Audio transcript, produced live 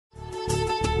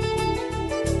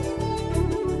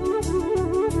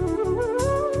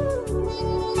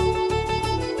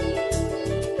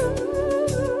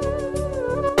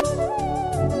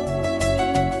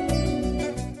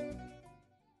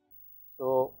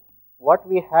what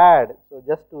we had, so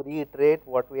just to reiterate,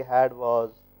 what we had was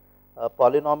a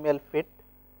polynomial fit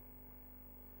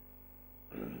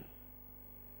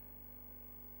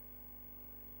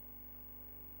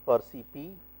for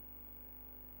Cp,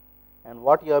 and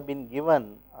what you have been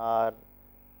given are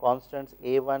constants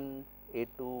A1,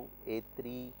 A2,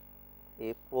 A3,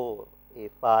 A4,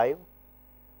 A5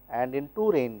 and in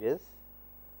two ranges.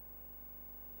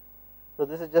 So,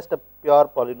 this is just a pure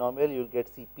polynomial, you will get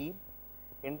Cp.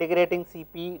 Integrating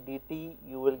Cp dt,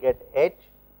 you will get H.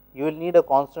 You will need a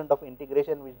constant of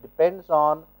integration which depends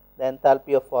on the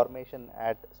enthalpy of formation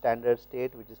at standard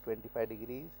state, which is 25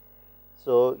 degrees.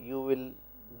 So, you will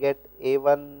get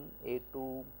A1,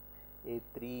 A2,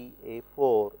 A3,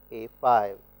 A4,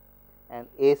 A5 and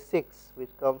A6, which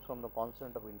comes from the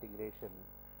constant of integration.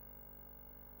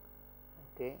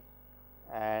 Okay.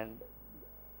 And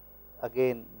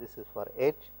again this is for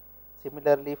H.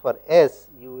 Similarly, for S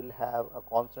you will have a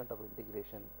constant of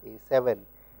integration A7,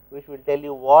 which will tell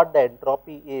you what the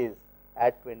entropy is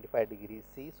at 25 degrees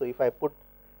C. So, if I put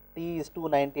T is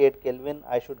 298 Kelvin,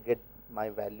 I should get my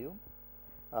value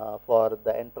for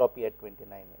the entropy at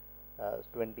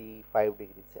 25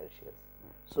 degrees Celsius.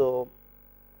 So,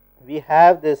 we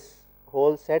have this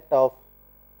whole set of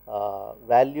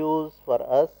values for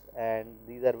us, and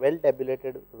these are well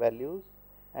tabulated values,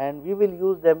 and we will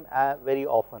use them very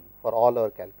often for all our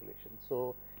calculations.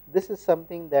 So, this is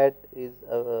something that is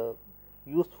a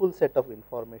useful set of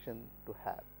information to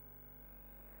have.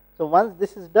 So, once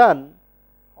this is done,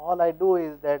 all I do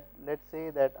is that, let us say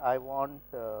that I want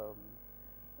the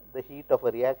heat of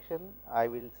a reaction. I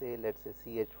will say, let us say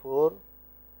CH4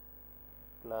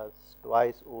 plus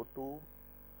twice O2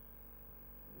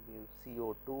 gives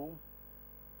CO2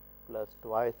 plus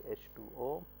twice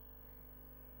H2O.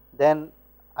 Then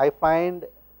I find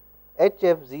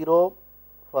HF0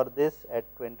 for this at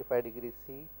 25 degrees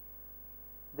C.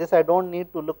 This I do not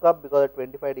need to look up, because at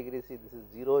 25 degrees C this is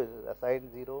 0, is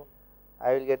assigned 0.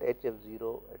 I will get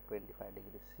HF0 at 25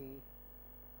 degrees C.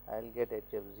 I will get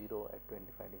HF0 at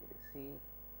 25 degrees C.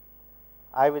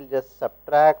 I will just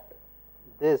subtract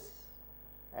this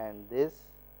and this,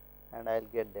 and I will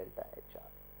get delta HR.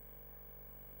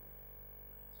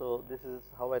 So, this is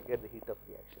how I will get the heat of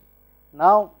reaction.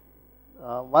 Now,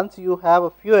 once you have a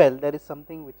fuel, there is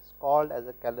something which is called as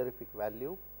a calorific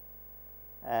value,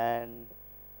 and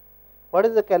what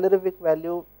is the calorific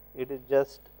value? It is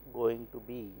just going to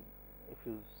be, if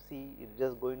you see, it is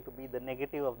just going to be the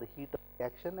negative of the heat of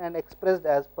reaction and expressed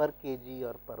as per kg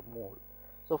or per mole.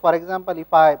 So, for example,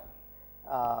 if I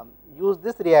use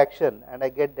this reaction and I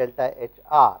get delta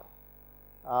HR,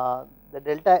 the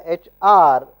delta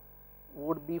HR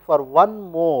would be for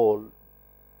 1 mole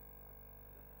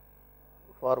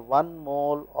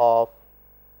of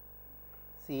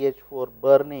CH4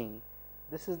 burning.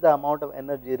 This is the amount of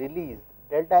energy released.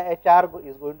 Delta HR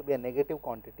is going to be a negative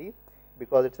quantity,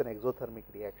 because it is an exothermic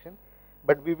reaction,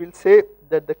 but we will say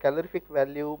that the calorific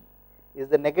value is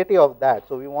the negative of that.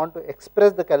 So, we want to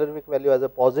express the calorific value as a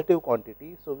positive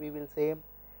quantity. So, we will say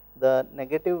the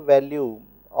negative value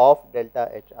of delta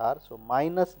HR. So,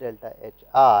 minus delta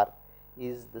HR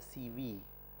is the CV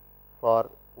for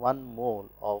 1 mole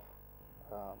of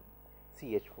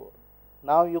CH4.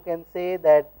 Now, you can say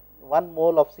that 1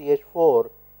 mole of CH4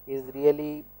 is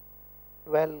really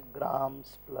 12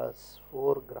 grams plus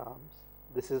 4 grams.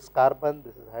 This is carbon,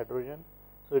 this is hydrogen.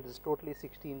 So, it is totally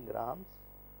 16 grams.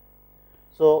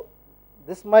 So,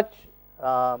 this much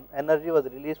energy was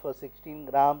released for 16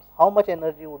 grams. How much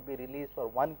energy would be released for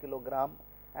 1 kilogram,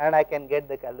 and I can get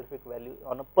the calorific value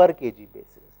on a per kg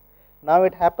basis. Now,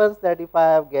 it happens that if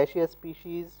I have gaseous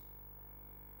species,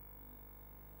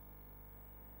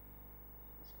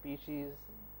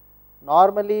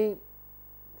 normally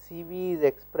CV is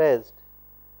expressed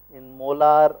in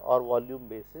molar or volume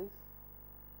basis,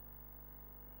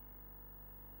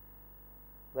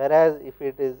 whereas if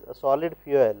it is a solid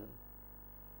fuel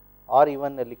or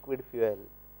even a liquid fuel,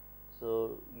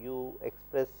 so you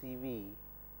express CV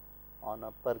on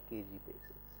a per kg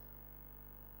basis.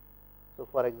 So,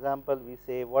 for example, we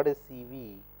say what is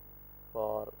CV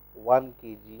for 1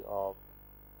 kg of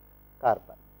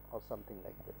carbon or something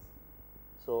like this.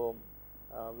 So,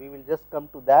 we will just come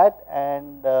to that,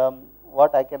 and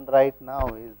what I can write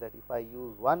now is that if I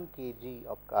use 1 kg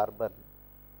of carbon,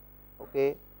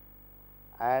 okay,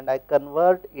 and I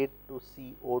convert it to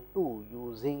CO2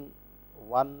 using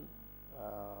one,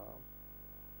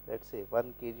 let us say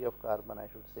 1 kg of carbon, I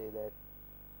should say that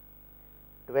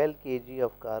 12 kg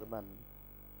of carbon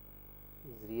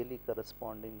is really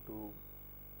corresponding to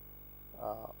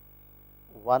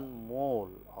 1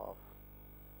 mole of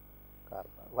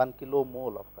carbon, 1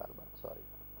 kilomole of carbon, sorry.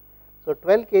 So,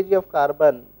 12 kg of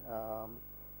carbon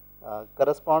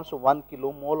corresponds to 1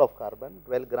 kilomole of carbon,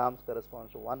 12 grams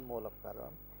corresponds to 1 mole of carbon,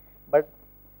 but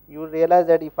you will realize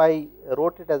that if I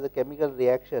wrote it as a chemical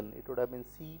reaction, it would have been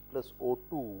C plus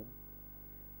O2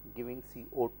 giving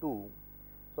CO2.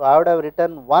 So, I would have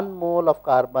written 1 mole of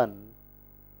carbon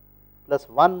plus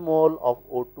 1 mole of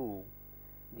O2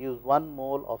 gives 1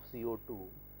 mole of CO2.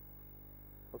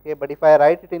 Okay, but if I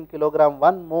write it in kilogram,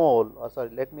 1 mole, or sorry,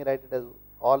 let me write it as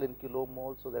all in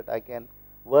kilomole, so that I can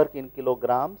work in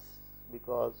kilograms,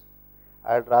 because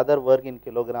I would rather work in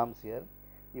kilograms here.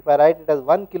 If I write it as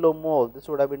 1 kilomole, this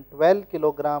would have been 12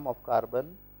 kilogram of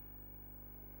carbon,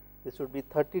 this would be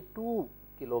 32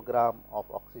 kilogram of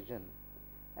oxygen,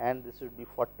 and this would be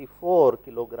 44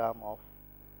 kilogram of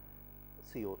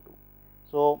CO2.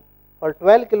 So, for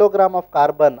 12 kilogram of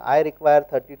carbon, I require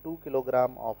 32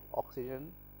 kilogram of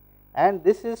oxygen, and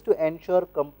this is to ensure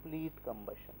complete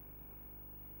combustion.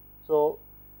 So,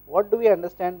 what do we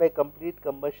understand by complete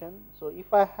combustion? So,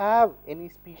 if I have any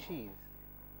species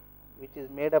which is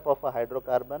made up of a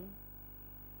hydrocarbon,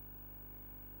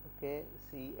 okay,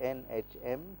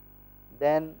 CnHm,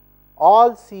 then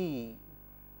all C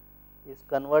is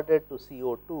converted to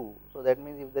CO2. So, that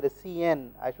means if there is Cn,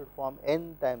 I should form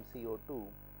N times CO2,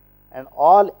 and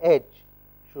all H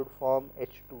should form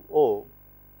H2O.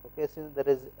 Okay, since there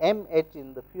is MH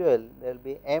in the fuel, there will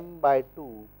be M by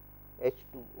 2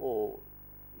 H2O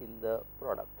in the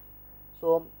product.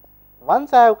 So,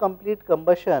 once I have complete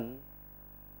combustion,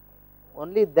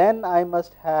 only then I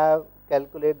must have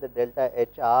calculate the delta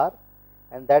HR,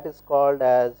 and that is called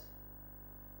as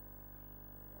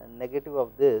a negative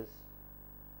of this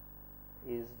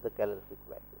is the calorific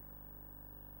value.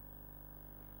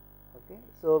 Okay.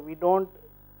 So, we do not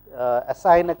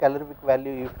assign a calorific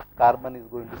value if carbon is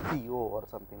going to CO or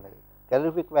something like that.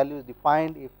 Calorific value is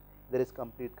defined if there is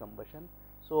complete combustion.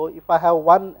 So, if I have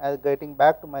one, getting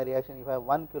back to my reaction, if I have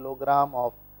 1 kilogram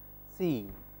of C,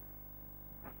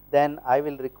 then I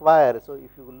will require, so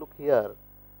if you look here,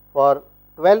 for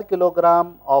 12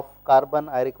 kilogram of carbon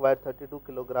I require 32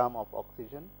 kilogram of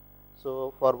oxygen.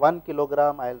 So, for 1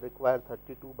 kilogram I will require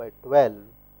 32 by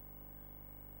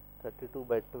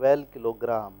 12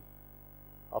 kilogram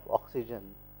of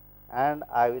oxygen, and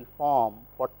I will form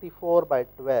 44 by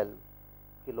 12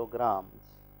 kilograms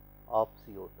of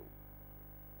CO2.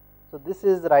 So, this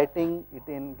is writing it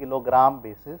in kilogram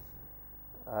basis.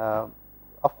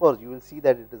 Of course, you will see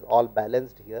that it is all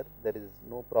balanced here, there is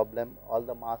no problem, all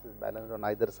the mass is balanced on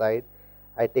either side.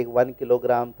 I take 1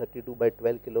 kilogram, 32 by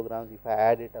 12 kilograms, if I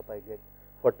add it up I get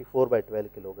 44 by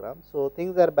 12 kilograms. So,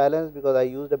 things are balanced because I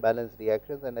used a balanced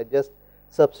reactions, and I just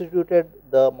substituted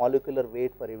the molecular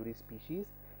weight for every species.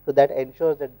 So, that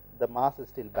ensures that the mass is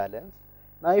still balanced.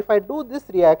 Now, if I do this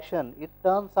reaction, it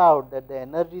turns out that the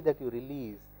energy that you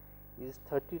release is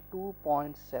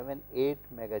 32.78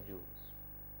 megajoules.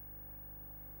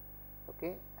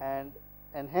 Okay, and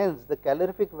hence the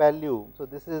calorific value. So,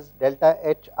 this is delta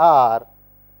HR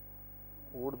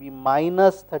would be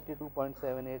minus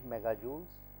 32.78 megajoules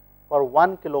for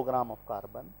 1 kilogram of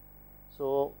carbon.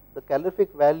 So, the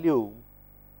calorific value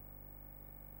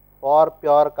for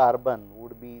pure carbon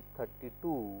would be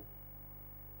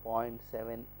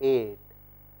 32.78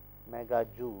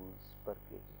 megajoules per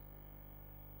kg.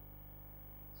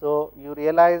 So, you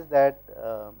realize that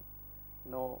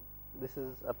this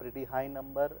is a pretty high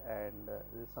number, and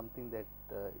this is something that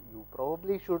you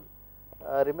probably should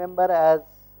remember as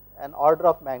an order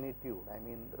of magnitude. I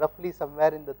mean, roughly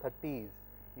somewhere in the 30s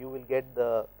you will get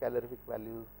the calorific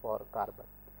values for carbon,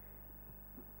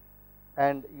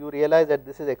 and you realize that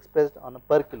this is expressed on a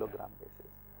per kilogram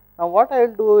basis. Now, what I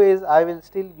will do is I will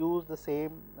still use the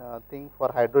same thing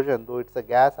for hydrogen, though it is a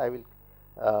gas. I will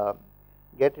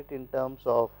get it in terms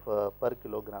of per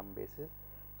kilogram basis.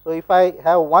 So, if I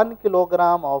have 1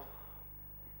 kilogram of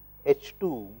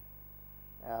H2,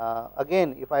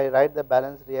 again if I write the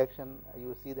balanced reaction,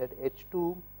 you see that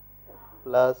H2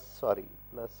 plus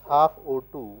half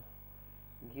O2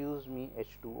 gives me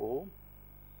H2O.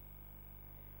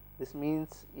 This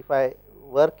means if I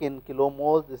work in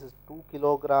kilomoles, this is 2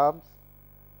 kilograms.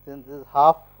 Since this is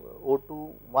half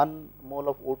O2, 1 mole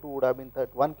of O2 would have been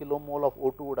 1 kilomole of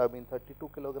O2 would have been 32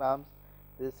 kilograms.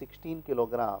 This is 16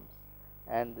 kilograms,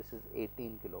 and this is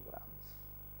 18 kilograms.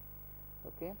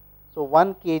 Okay. So,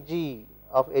 1 kg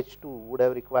of H2 would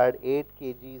have required 8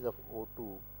 kgs of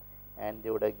O2, and they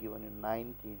would have given you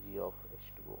 9 kg of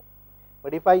H2O.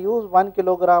 But if I use 1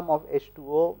 kilogram of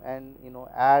H2O and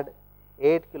add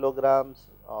 8 kilograms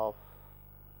of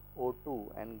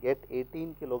O2 and get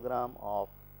 18 kilogram of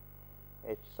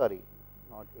 9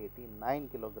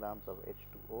 kilograms of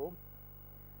H2O,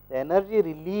 The energy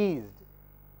released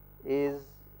is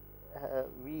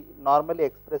we normally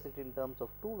express it in terms of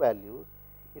two values.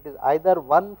 It is either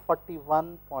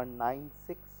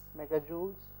 141.96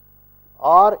 megajoules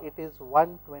or it is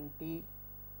 120.0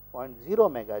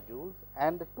 megajoules,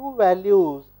 and the two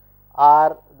values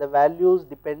are the values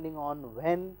depending on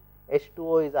when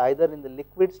H2O is either in the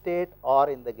liquid state or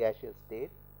in the gaseous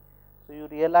state. So, you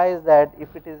realize that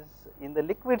if it is in the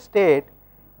liquid state,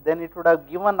 then it would have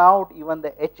given out even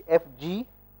the HFG,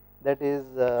 that is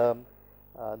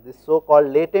this so called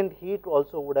latent heat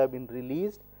also would have been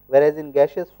released, whereas in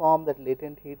gaseous form that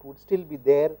latent heat would still be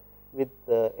there with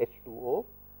H2O.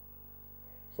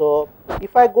 So,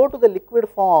 if I go to the liquid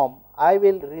form, I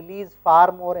will release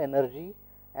far more energy,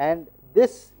 and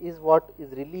this is what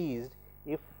is released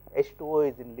if H2O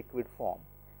is in liquid form,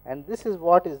 and this is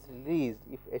what is released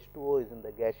if H2O is in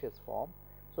the gaseous form.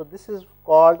 So, this is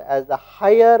called as the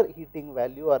higher heating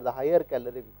value or the higher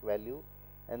calorific value,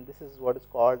 and this is what is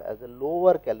called as a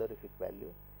lower calorific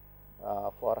value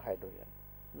for hydrogen.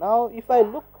 Now, if I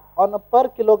look on a per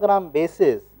kilogram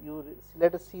basis,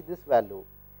 let us see this value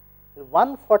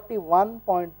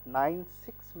 141.96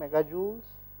 megajoules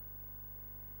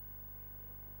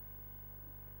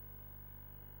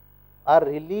are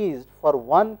released for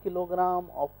 1 kilogram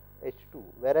of H2,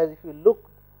 whereas if you look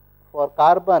for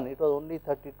carbon, it was only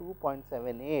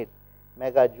 32.78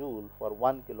 megajoule for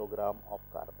 1 kilogram of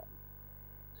carbon.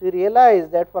 So, you realize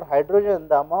that for hydrogen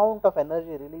the amount of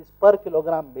energy released per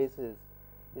kilogram basis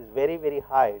is very, very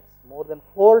high. It is more than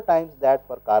 4 times that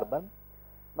for carbon.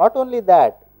 Not only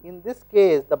that, in this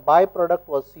case the byproduct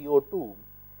was CO2.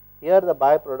 Here the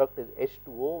byproduct is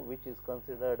H2O, which is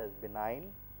considered as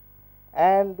benign.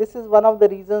 And this is one of the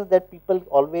reasons that people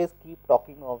always keep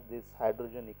talking of this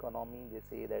hydrogen economy. They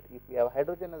say that if we have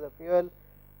hydrogen as a fuel,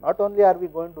 not only are we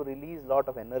going to release lot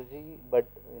of energy, but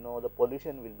the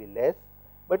pollution will be less.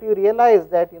 But you realize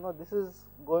that this is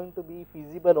going to be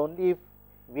feasible only if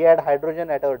we had hydrogen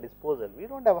at our disposal. We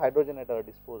do not have hydrogen at our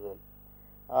disposal.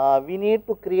 We need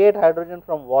to create hydrogen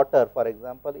from water, for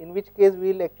example, in which case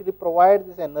we will actually provide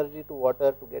this energy to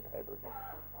water to get hydrogen.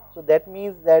 So, that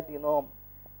means that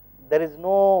there is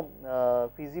no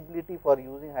feasibility for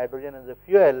using hydrogen as a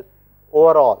fuel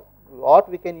overall. What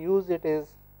we can use it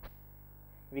is,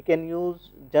 we can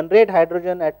generate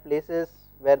hydrogen at places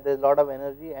where there is a lot of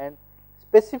energy, and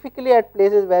specifically at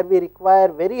places where we require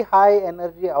very high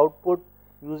energy output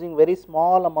using very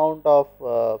small amount of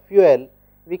fuel,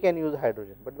 we can use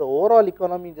hydrogen. But the overall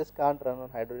economy just can't run on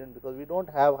hydrogen, because we do not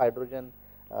have hydrogen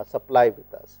supply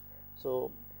with us.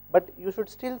 So, but you should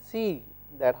still see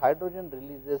that hydrogen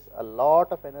releases a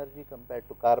lot of energy compared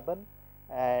to carbon,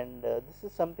 and this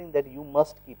is something that you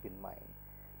must keep in mind.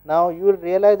 Now, you will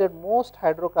realize that most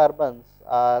hydrocarbons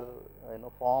are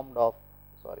formed of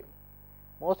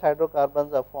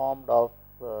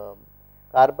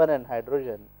carbon and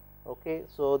hydrogen. Okay.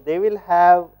 So, they will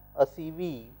have a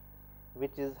CV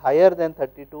which is higher than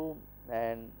 32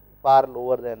 and far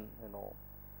lower than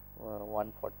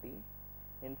 140.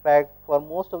 In fact, for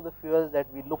most of the fuels that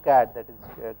we look at, that is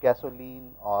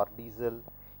gasoline or diesel,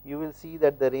 you will see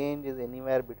that the range is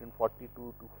anywhere between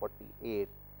 42 to 48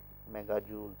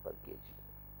 megajoule per kg.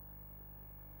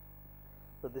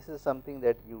 So, this is something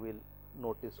that you will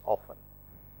notice often,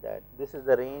 that this is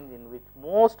the range in which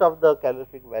most of the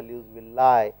calorific values will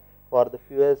lie for the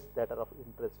fuels that are of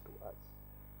interest to us.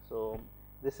 So,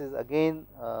 this is again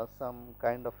some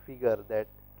kind of figure that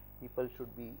people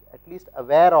should be at least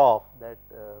aware of, that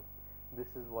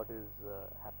this is what is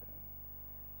happening.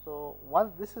 So,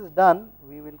 once this is done,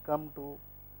 we will come to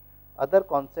other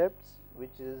concepts,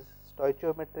 which is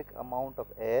stoichiometric amount of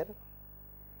air,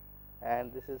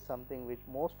 and this is something which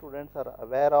most students are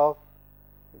aware of,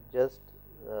 just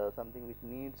something which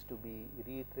needs to be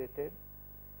reiterated.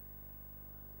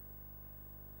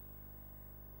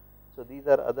 So, these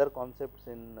are other concepts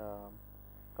in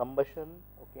combustion,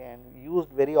 okay, and used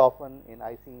very often in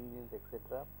IC engines,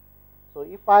 etc. So,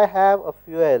 if I have a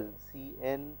fuel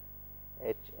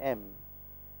CnHm,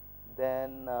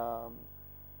 then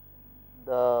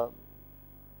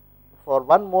for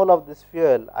 1 mole of this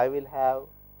fuel I will have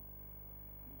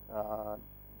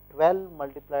 12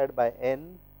 multiplied by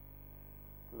N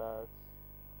plus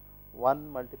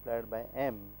 1 multiplied by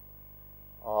M,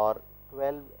 or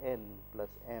 12 N plus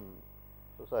M.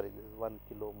 So, sorry, this is 1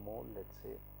 kilo mole, let us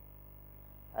say.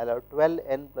 I will have 12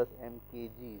 N plus M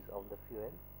kgs of the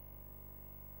fuel.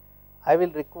 I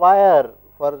will require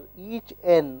for each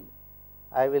N,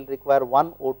 I will require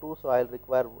 1 O2. So, I will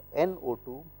require N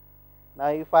O2. Now,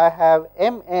 if I have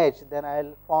MH, then I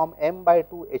will form M by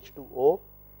 2 H2O,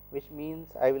 which means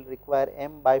I will require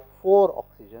M by 4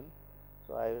 oxygen.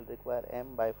 So, I will require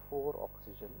m by 4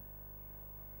 oxygen,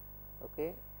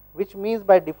 okay, which means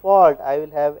by default I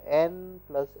will have n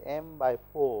plus m by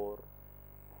 4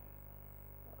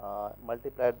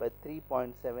 multiplied by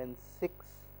 3.76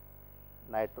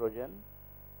 nitrogen.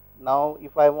 Now,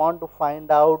 if I want to find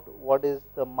out what is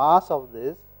the mass of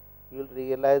this, you will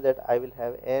realize that I will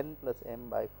have n plus m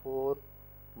by 4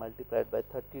 multiplied by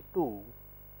 32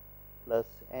 plus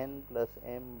n plus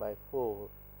m by 4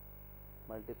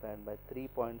 multiplied by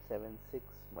 3.76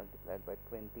 multiplied by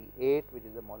 28, which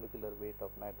is the molecular weight of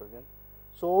nitrogen.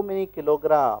 So many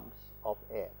kilograms of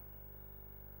air.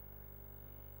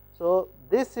 So,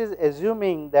 this is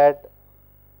assuming that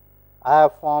I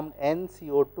have formed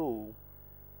NCO2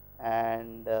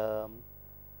 and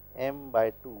m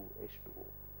by 2 H2O.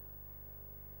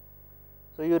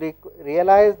 So, you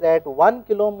realize that 1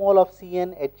 kilomole of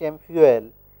CnHm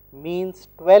fuel means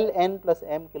 12 n plus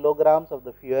m kilograms of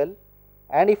the fuel,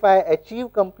 and if I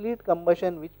achieve complete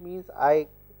combustion, which means I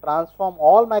transform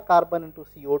all my carbon into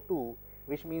CO2,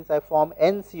 which means I form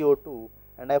NCO2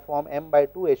 and I form m by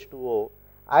 2 H2O,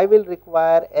 I will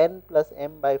require n plus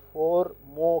m by 4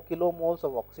 more kilomoles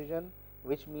of oxygen,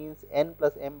 which means n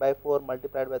plus m by 4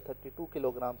 multiplied by 32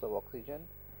 kilograms of oxygen,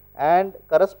 and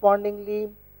correspondingly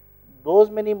those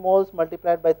many moles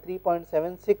multiplied by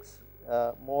 3.76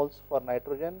 moles for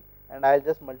nitrogen, and I will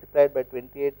just multiply it by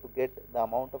 28 to get the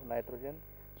amount of nitrogen.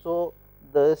 So,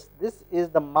 this is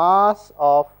the mass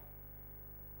of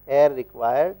air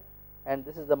required and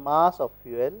this is the mass of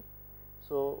fuel.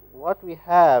 So, what we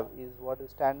have is what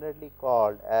is standardly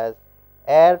called as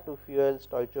air to fuel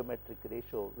stoichiometric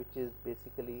ratio, which is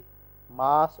basically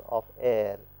mass of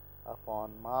air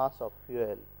upon mass of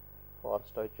fuel for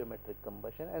stoichiometric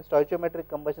combustion, and stoichiometric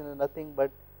combustion is nothing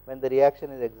but when the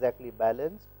reaction is exactly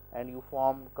balanced and you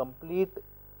form complete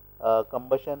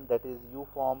combustion, that is you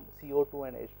form CO2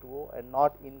 and H2O and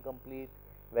not incomplete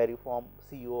where you form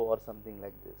CO or something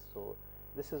like this. So,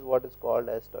 this is what is called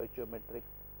as stoichiometric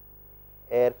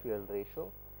air fuel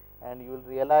ratio, and you will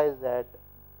realize that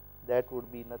that would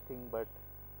be nothing but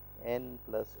n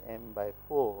plus m by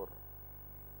 4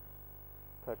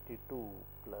 32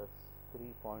 plus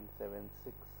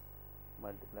 3.76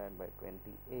 multiplied by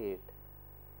 28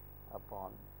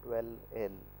 upon 12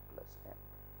 n plus m.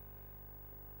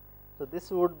 So,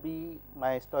 this would be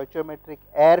my stoichiometric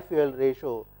air fuel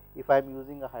ratio if I am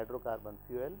using a hydrocarbon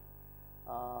fuel.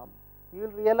 You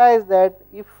will realize that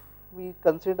if we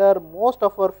consider most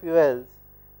of our fuels,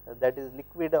 that is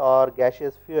liquid or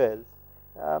gaseous fuels,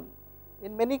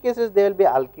 in many cases they will be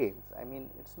alkanes. I mean,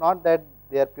 it is not that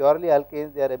they are purely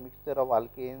alkanes, they are a mixture of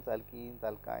alkanes, alkenes,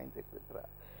 alkynes, etc.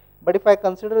 But if I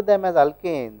consider them as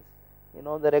alkanes, you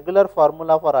know, the regular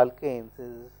formula for alkanes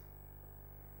is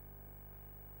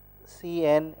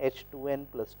CnH2n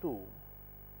plus 2.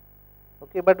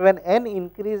 Okay, but when n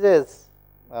increases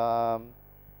to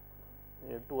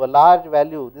a large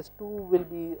value, this 2 will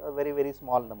be a very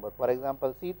small number. For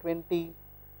example,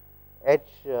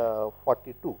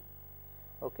 C20H42.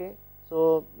 Okay.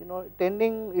 So, you know,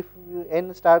 tending if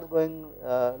n starts going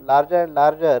larger and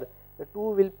larger, the 2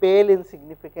 will pale in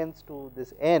significance to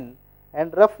this n,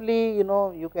 and roughly, you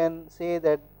know, you can say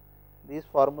that these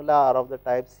formula are of the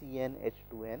type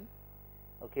CnH2n.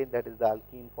 Okay, that is the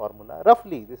alkene formula.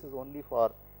 Roughly, this is only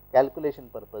for calculation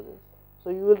purposes. So,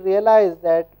 you will realize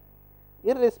that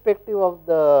irrespective of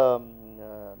the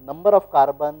number of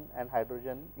carbon and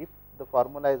hydrogen, if the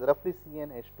formula is roughly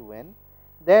CnH2n,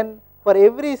 then for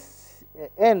every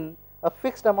n a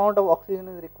fixed amount of oxygen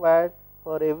is required,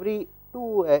 for every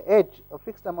 2 H a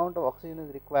fixed amount of oxygen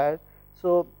is required.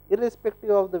 So,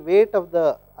 irrespective of the weight of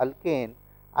the alkane,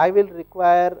 I will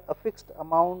require a fixed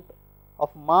amount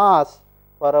of mass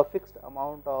for a fixed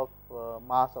amount of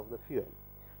mass of the fuel.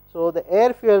 So, the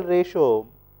air fuel ratio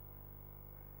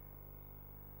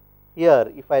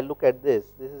here, if I look at this,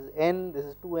 this is n, this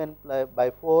is 2n by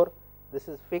 4, this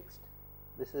is fixed,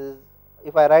 this is,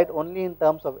 if I write only in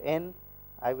terms of n,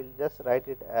 I will just write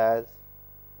it as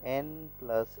n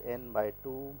plus n by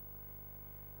 2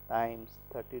 times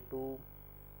 32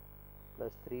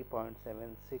 plus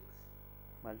 3.76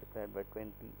 multiplied by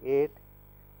 28,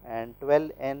 and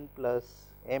 12 n plus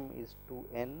m is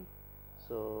 2n.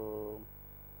 So,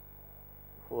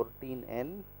 14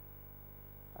 n,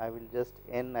 I will just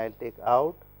n I will take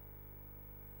out,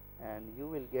 and you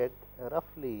will get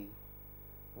roughly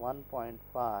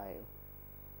 1.5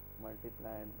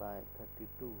 multiplied by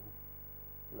 32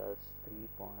 plus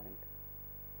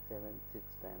 3.76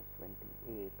 times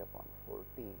 28 upon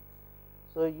 14.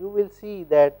 So, you will see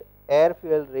that air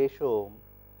fuel ratio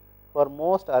for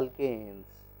most alkanes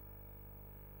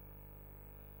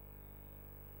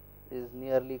is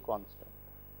nearly constant.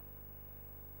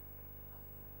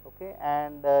 okay,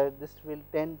 and this will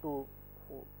tend to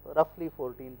roughly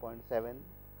 14.7,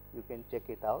 you can check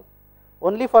it out.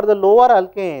 Only for the lower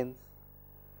alkanes,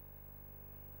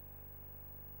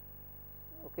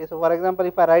 okay. So, for example,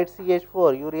 if I write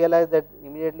CH4, you realize that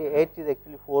immediately H is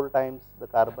actually 4 times the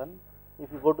carbon.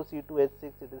 If you go to C2H6,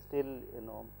 it is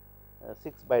still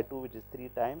 6 by 2, which is 3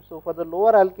 times. So, for the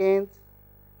lower alkanes,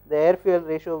 the air fuel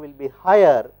ratio will be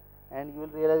higher, and you will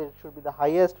realize it should be the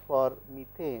highest for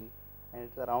methane, and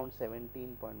it is around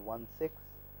 17.16.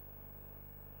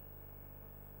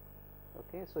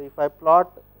 Okay. So, if I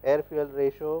plot air fuel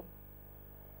ratio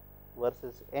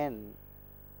versus N,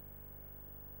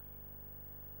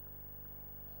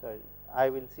 so I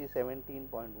will see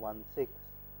 17.16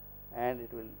 and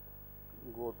it will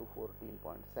go to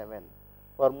 14.7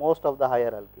 for most of the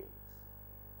higher alkanes.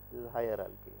 This is higher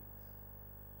alkanes.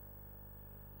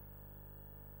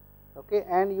 Okay,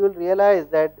 and you will realize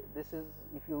that this is,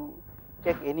 if you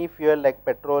check any fuel like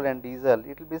petrol and diesel,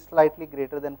 it will be slightly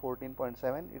greater than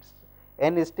 14.7. Its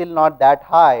N is still not that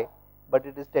high, but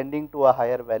it is tending to a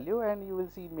higher value, and you will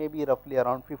see maybe roughly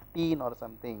around 15 or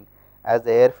something as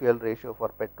the air fuel ratio for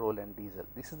petrol and diesel.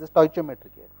 This is the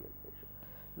stoichiometric air fuel ratio.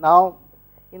 Now,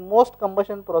 in most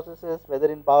combustion processes,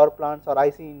 whether in power plants or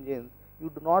IC engines, you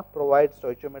do not provide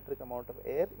stoichiometric amount of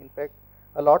air. In fact,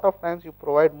 a lot of times you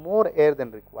provide more air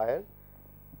than required.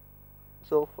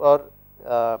 So, for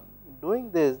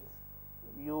doing this,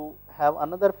 you have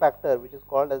another factor which is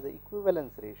called as the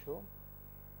equivalence ratio,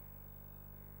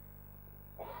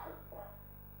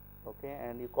 okay,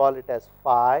 and you call it as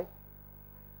phi.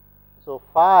 So,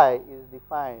 phi is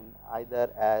defined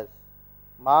either as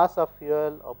mass of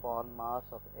fuel upon mass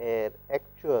of air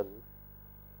actual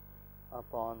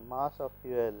upon mass of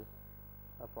fuel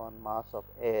upon mass of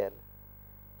air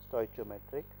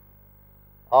stoichiometric,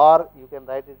 or you can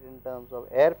write it in terms of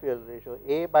air fuel ratio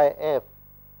A by F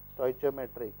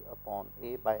stoichiometric upon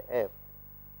A by F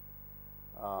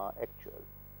actual.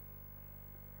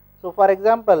 So, for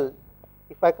example,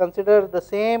 if I consider the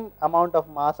same amount of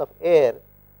mass of air,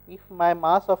 if my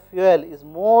mass of fuel is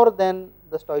more than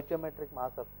the stoichiometric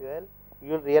mass of fuel,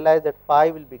 you will realize that phi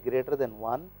will be greater than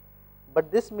 1,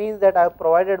 but this means that I have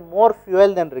provided more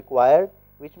fuel than required,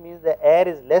 which means the air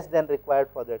is less than required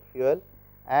for that fuel,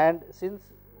 and since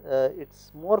it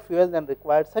is more fuel than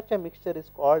required, such a mixture is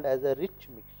called as a rich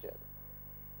mixture.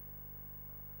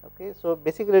 Okay. So,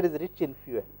 basically it is rich in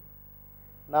fuel.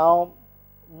 Now,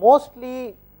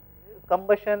 mostly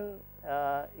combustion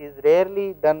is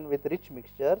rarely done with rich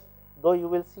mixtures, though you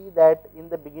will see that in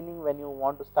the beginning when you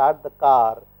want to start the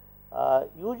car,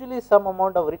 usually some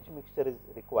amount of rich mixture is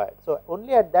required. So,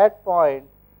 only at that point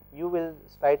you will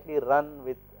slightly run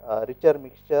with richer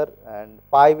mixture and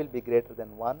phi will be greater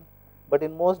than 1, but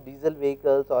in most diesel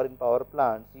vehicles or in power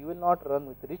plants you will not run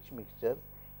with rich mixtures.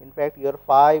 In fact, your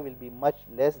phi will be much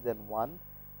less than 1.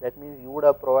 That means you would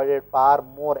have provided far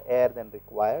more air than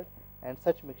required, and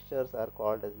such mixtures are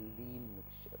called as lean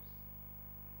mixtures.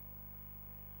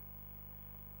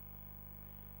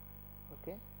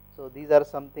 Okay. So, these are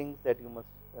some things that you must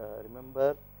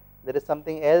remember. There is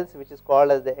something else which is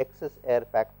called as the excess air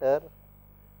factor,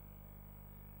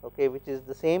 okay, which is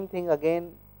the same thing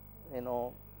again,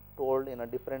 told in a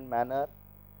different manner.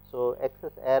 So,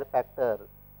 excess air factor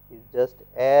is just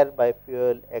air by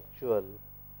fuel actual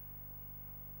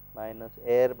minus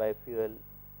air by fuel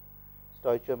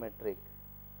stoichiometric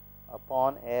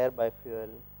upon air by fuel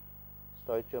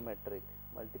stoichiometric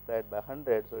multiplied by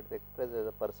 100. So, it is expressed as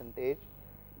a percentage.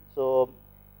 So,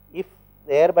 if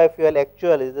the air by fuel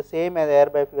actual is the same as air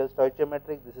by fuel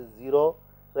stoichiometric, this is 0.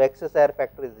 So, excess air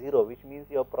factor is 0, which means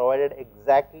you have provided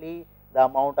exactly the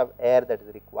amount of air that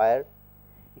is required.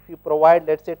 If you provide,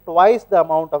 let us say, twice the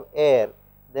amount of air,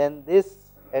 then this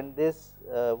and this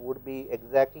would be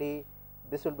exactly,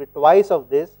 this will be twice of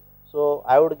this. So,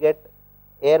 I would get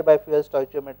air by fuel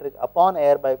stoichiometric upon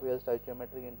air by fuel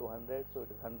stoichiometric into 100. So,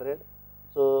 it is 100.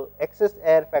 So, excess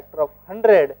air factor of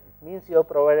 100 means you have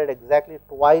provided exactly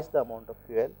twice the amount of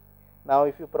fuel. Now,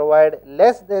 if you provide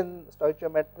less than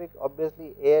stoichiometric,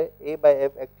 obviously A by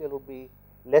F actual would be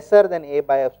lesser than A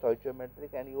by F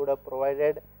stoichiometric, and you would have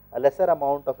provided a lesser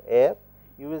amount of air.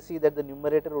 You will see that the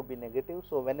numerator would be negative.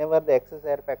 So, whenever the excess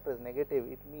air factor is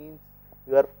negative, it means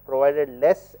you are provided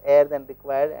less air than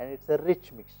required, and it is a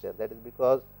rich mixture. That is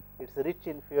because it is rich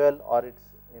in fuel, or it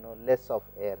is less of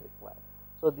air required.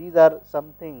 So, these are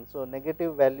some things. So,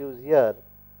 negative values here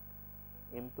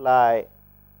imply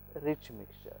rich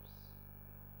mixtures.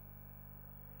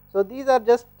 So, these are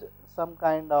just some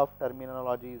kind of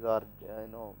terminologies or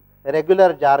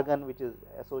regular jargon which is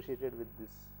associated with this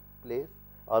place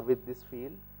or with this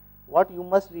field. What you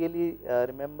must really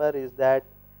remember is that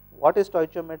What is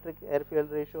stoichiometric air fuel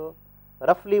ratio?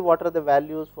 Roughly what are the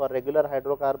values for regular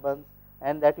hydrocarbons,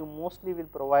 and that you mostly will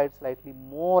provide slightly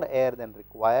more air than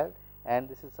required, and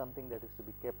this is something that is to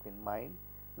be kept in mind.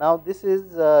 Now, this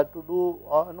is to do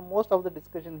most of the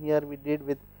discussion here we did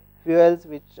with fuels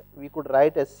which we could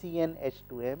write as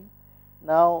CnH2m.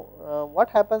 Now, what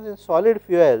happens in solid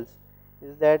fuels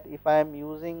is that if I am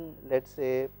using, let us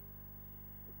say,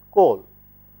 coal,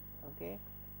 okay.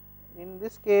 In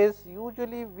this case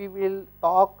usually we will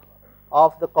talk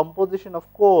of the composition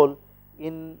of coal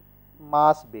in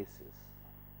mass basis.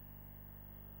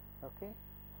 Okay.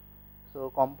 So,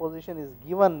 composition is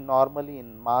given normally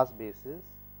in mass basis,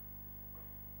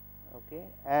 okay,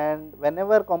 and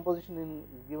whenever composition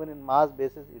is given in mass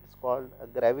basis, it is called a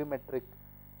gravimetric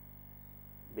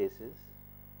basis.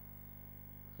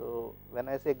 So, when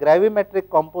I say gravimetric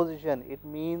composition, it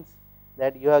means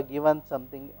that you have given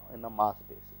something in a mass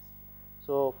basis.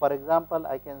 So, for example,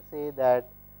 I can say that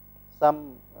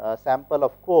some sample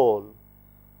of coal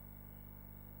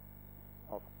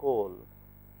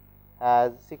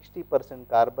has 60%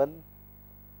 carbon,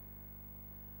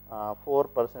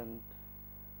 4%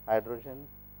 hydrogen,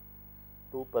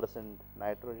 2%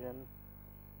 nitrogen,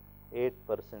 8%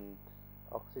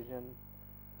 oxygen,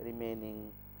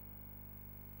 remaining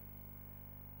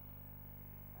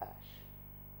ash.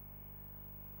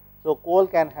 So, coal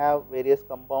can have various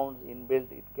compounds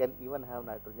inbuilt, it can even have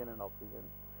nitrogen and oxygen.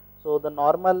 So, the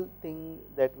normal thing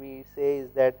that we say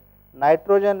is that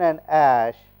nitrogen and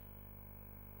ash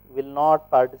will not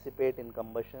participate in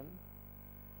combustion,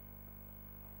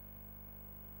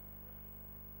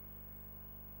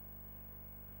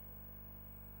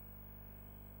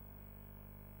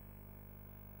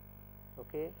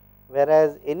 okay,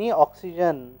 whereas any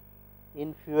oxygen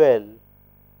in fuel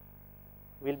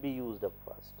will be used up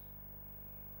first.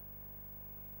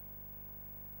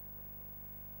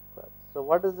 So,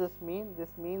 what does this mean? This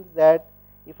means that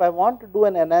if I want to do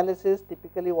an analysis,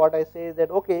 typically what I say is that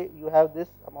okay, you have this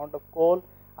amount of coal,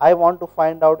 I want to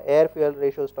find out air fuel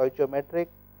ratio stoichiometric,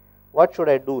 what should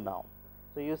I do now?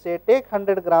 So, you say take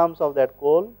 100 grams of that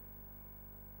coal,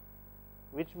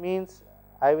 which means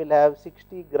I will have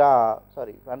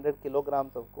 100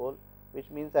 kilograms of coal, which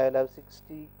means I will have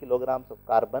 60 kilograms of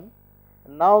carbon.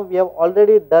 And now, we have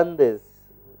already done this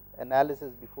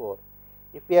analysis before.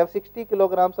 If we have 60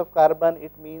 kilograms of carbon,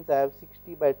 it means I have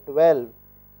 60 by 12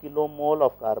 kilomole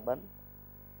of carbon,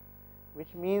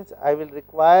 which means I will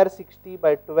require 60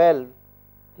 by 12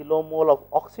 kilomole of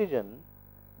oxygen,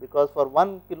 because for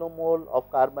 1 kilomole of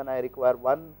carbon I require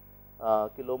 1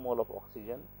 kilomole of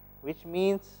oxygen, which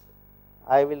means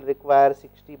I will require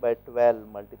 60 by 12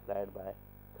 multiplied by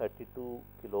 32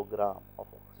 kilogram of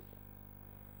oxygen.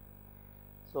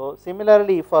 So,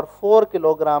 similarly for 4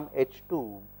 kilogram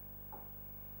H2,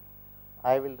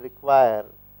 I will require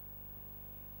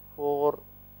 4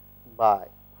 by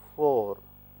 4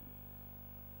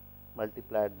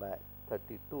 multiplied by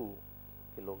 32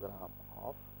 kilogram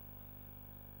of,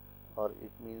 or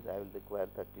it means I will require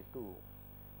 32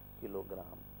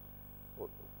 kilogram O2.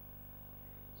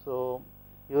 So,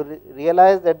 you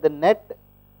realize that the net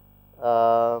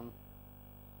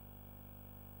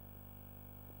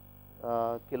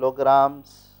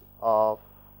kilograms of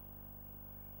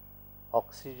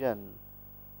oxygen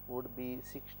would be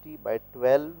 60 by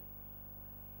 12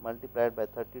 multiplied by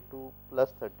 32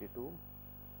 plus 32,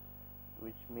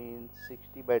 which means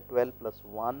 60 by 12 plus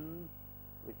 1,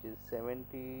 which is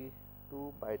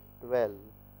 72 by 12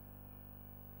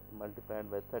 multiplied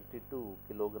by 32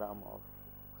 kilogram of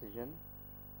oxygen,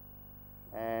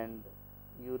 and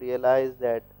you realize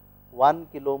that 1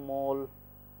 kilomole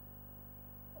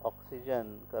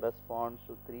oxygen corresponds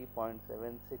to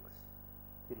 3.76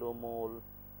 kilomole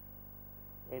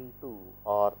N2,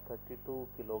 or 32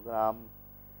 kilogram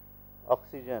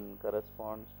oxygen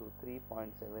corresponds to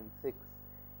 3.76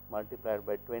 multiplied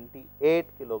by 28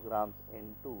 kilograms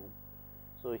N2.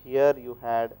 So, here you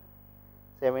had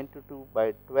 72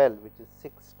 by 12, which is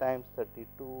 6 times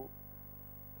 32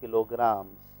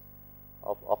 kilograms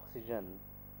of oxygen,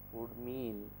 would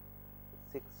mean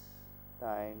 6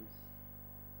 times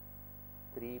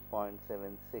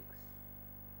 3.76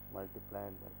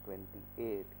 multiplied by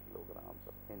 28 kilograms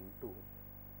of N2.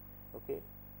 Okay.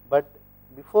 But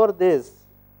before this,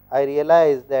 I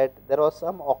realized that there was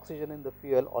some oxygen in the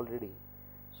fuel already.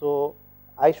 So,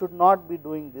 I should not be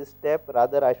doing this step,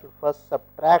 rather I should first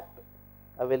subtract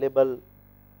available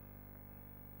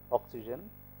oxygen,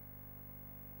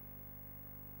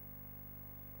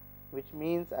 which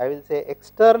means I will say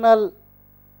external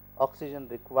oxygen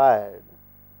required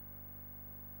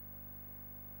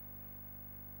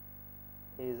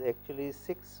is actually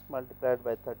 6 multiplied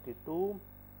by 32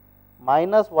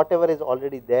 minus whatever is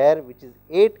already there, which is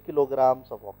 8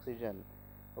 kilograms of oxygen.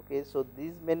 Okay, so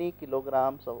these many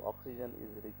kilograms of oxygen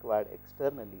is required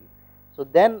externally. So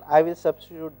then I will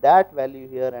substitute that value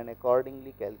here and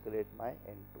accordingly calculate my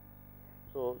N2.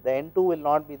 So the N2 will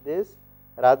not be this,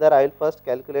 rather I will first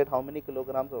calculate how many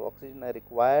kilograms of oxygen I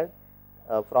required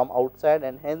from outside,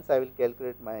 and hence I will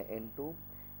calculate my N2,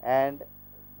 and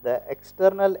the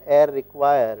external air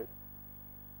required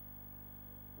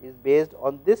is based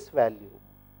on this value,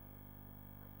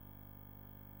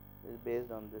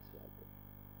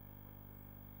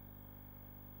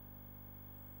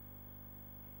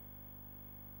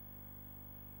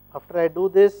 After I do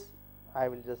this, I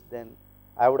will just then,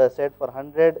 I would have said for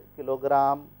 100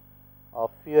 kilogram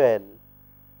of fuel,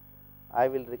 I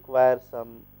will require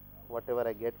some whatever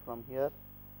I get from here,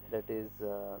 that is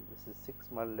this is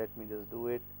 6 let me just do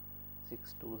it,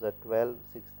 6 2s are 12,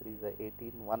 6 3s are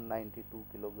 18, 192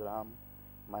 kilogram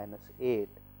minus 8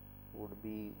 would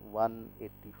be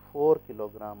 184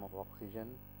 kilogram of oxygen,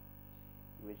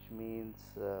 which means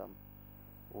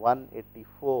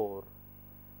 184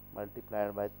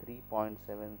 multiplied by 3.76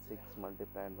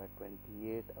 multiplied by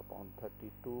 28 upon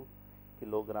 32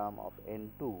 kilogram of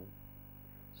N2.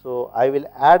 So I will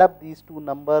add up these two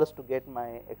numbers to get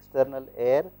my external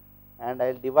air, and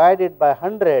I will divide it by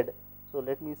 100. So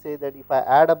let me say that if I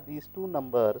add up these two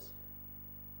numbers,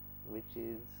 which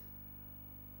is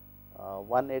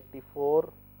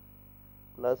 184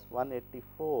 plus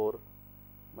 184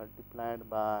 multiplied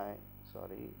by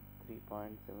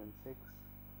 3.76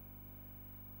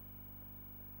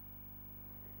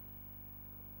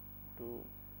 to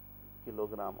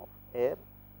kilogram of air,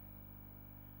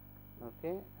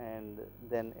 okay, and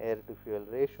then air to fuel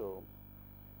ratio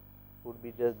would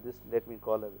be just this, let me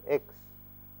call as x.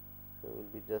 So it will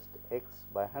be just x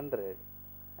by 100,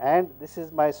 and this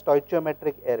is my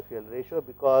stoichiometric air fuel ratio,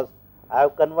 because I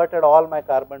have converted all my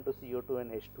carbon to CO2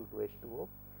 and H2 to H2O,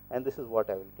 and this is what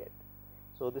I will get.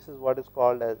 So this is what is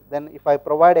called as, then if I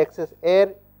provide excess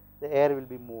air, the air will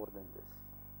be more than this.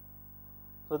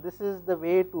 So this is the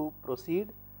way to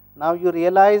proceed. Now you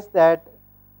realize that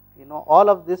all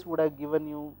of this would have given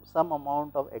you some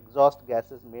amount of exhaust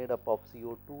gases made up of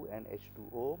CO2 and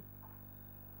H2O,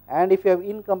 and if you have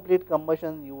incomplete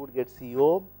combustion, you would get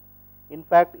CO. In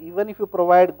fact, even if you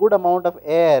provide good amount of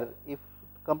air, if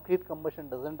complete combustion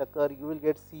does not occur, you will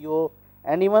get CO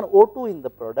and even O2 in the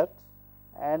products.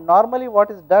 And normally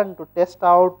what is done to test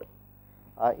out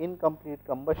incomplete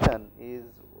combustion is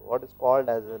what is called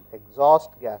as an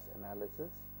exhaust gas analysis.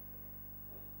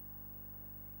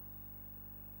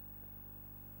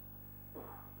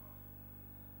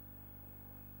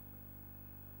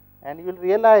 And you will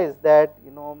realize that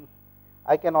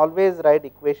I can always write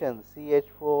equations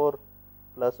CH4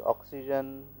 plus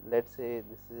oxygen, let us say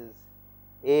this is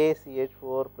A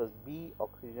CH4 plus B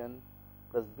oxygen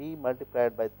plus B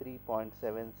multiplied by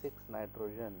 3.76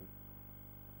 nitrogen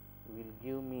will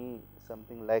give me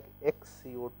something like X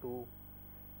CO2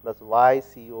 plus Y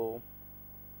CO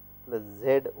plus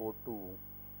Z O2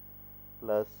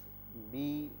 plus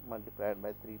B multiplied by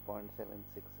 3.76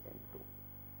 N2.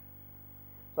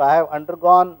 So I have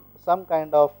undergone some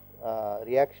kind of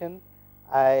reaction.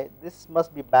 This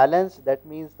must be balanced, that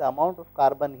means the amount of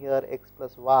carbon here X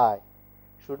plus Y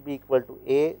should be equal to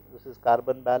A, this is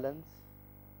carbon balance,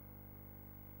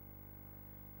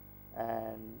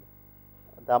 and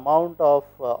the amount of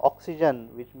oxygen,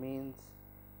 which means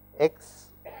X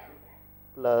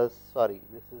plus,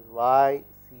 this is Y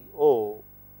CO,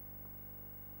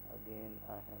 again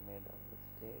I have made a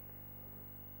mistake,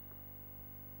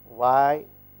 Y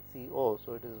CO,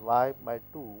 so it is Y by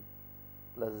 2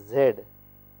 plus Z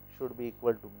should be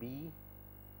equal to B,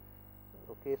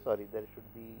 okay, there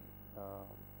should be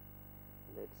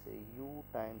let us say U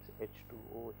times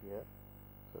H2O here.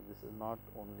 So this is not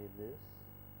only this,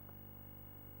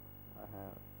 I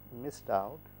have missed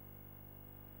out.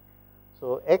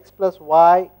 So X plus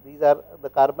Y, these are the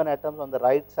carbon atoms on the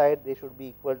right side, they should be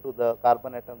equal to the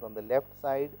carbon atoms on the left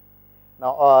side.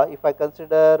 Now if I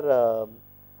consider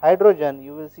hydrogen,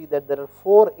 you will see that there are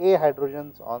 4 A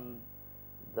hydrogens on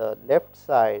the left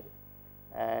side,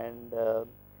 and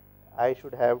I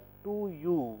should have 2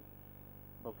 U,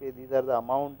 okay, these are the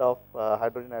amount of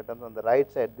hydrogen atoms on the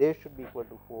right side, they should be equal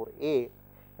to 4 A,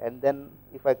 and then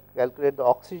if I calculate the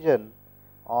oxygen,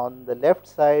 on the left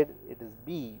side it is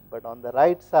B, but on the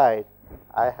right side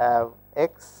I have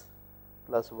X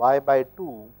plus Y by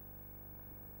 2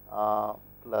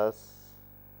 plus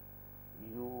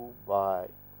U by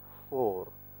 4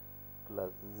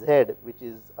 plus Z, which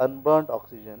is unburnt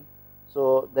oxygen.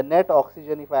 So, the net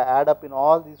oxygen, if I add up in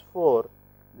all these 4,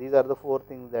 these are the 4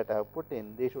 things that I have put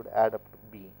in, they should add up to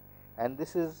B, and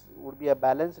this is would be a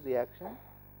balanced reaction.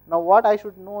 Now, what I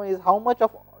should know is how much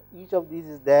of each of these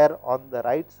is there on the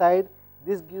right side.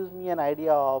 This gives me an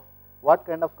idea of what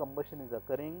kind of combustion is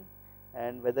occurring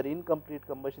and whether incomplete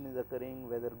combustion is occurring,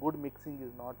 whether good mixing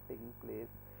is not taking place.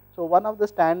 So, one of the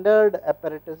standard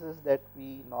apparatuses that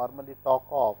we normally talk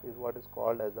of is what is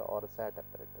called as the Orsat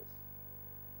apparatus.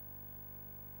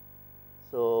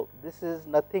 So, this is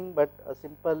nothing but a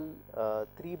simple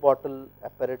 3 bottle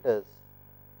apparatus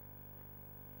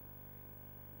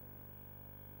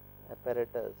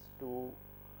to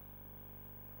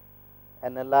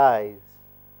analyze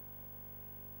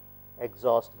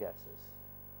exhaust gases.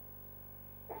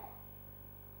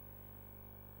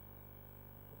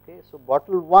 Okay, so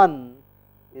bottle 1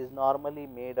 is normally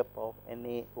made up of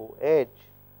NaOH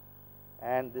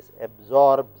and this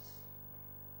absorbs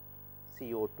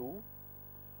CO2.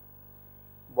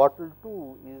 Bottle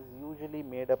 2 is usually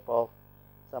made up of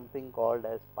something called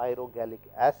as pyrogallic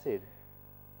acid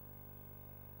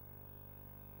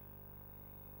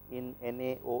in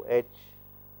NaOH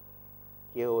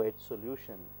KOH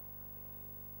solution,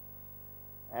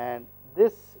 and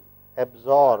this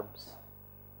absorbs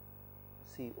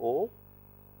CO,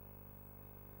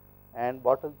 and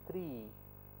bottle 3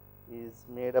 is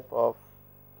made up of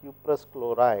cuprous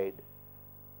chloride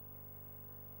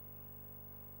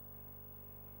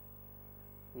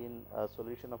in a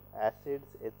solution of acids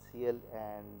HCl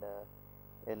and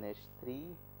NH3,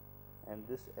 and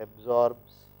this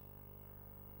absorbs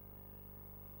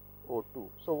O2.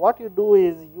 So, what you do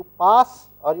is you pass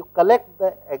or you collect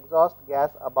the exhaust gas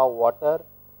above water,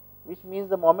 which means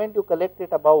the moment you collect it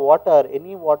above water,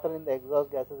 any water in the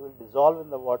exhaust gases will dissolve in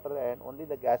the water and only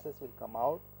the gases will come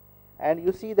out. And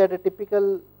you see that a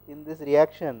typical in this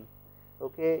reaction,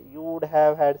 okay, you would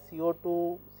have had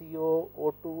CO2, CO,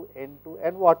 O2, N2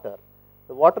 and water.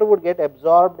 The water would get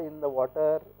absorbed in the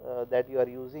water that you are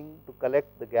using to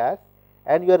collect the gas,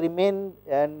 and you remain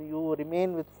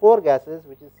with 4 gases,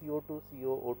 which is CO2,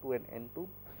 CO, O2 and N2,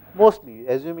 mostly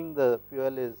assuming the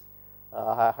fuel is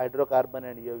hydrocarbon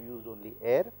and you have used only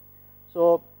air.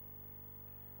 So,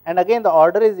 and again the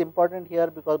order is important here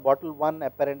because bottle 1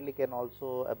 apparently can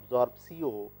also absorb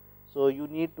CO. So, you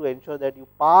need to ensure that you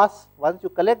pass, once you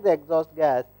collect the exhaust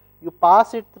gas, you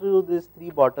pass it through these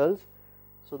 3 bottles.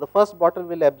 So, the first bottle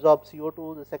will absorb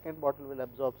CO2, the second bottle will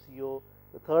absorb CO,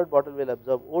 the third bottle will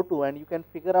absorb O2, and you can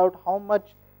figure out how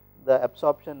much the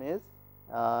absorption is,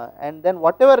 and then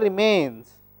whatever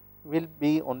remains will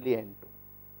be only N2.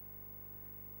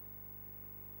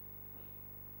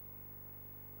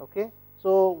 Okay.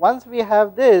 So, once we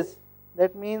have this,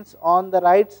 that means on the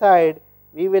right side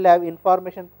we will have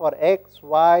information for x,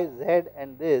 y, z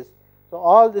and this. So,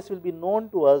 all this will be known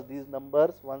to us, these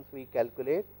numbers, once we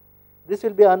calculate. This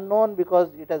will be unknown because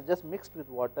it has just mixed with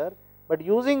water, but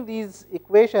using these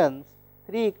equations,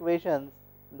 3 equations,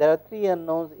 there are 3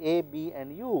 unknowns A, B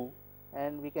and U,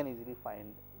 and we can easily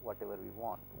find whatever we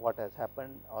want, what has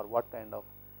happened or what kind of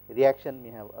reaction may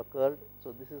have occurred.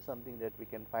 So, this is something that we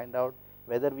can find out,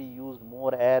 whether we used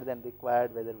more air than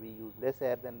required, whether we used less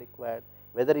air than required,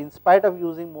 whether in spite of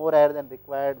using more air than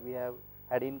required we have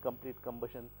had incomplete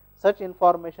combustion. Such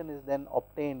information is then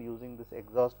obtained using this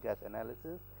exhaust gas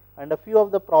analysis, and a few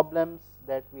of the problems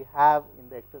that we have in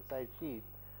the exercise sheet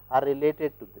are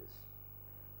related to this.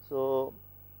 So,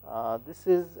 this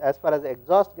is as far as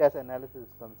exhaust gas analysis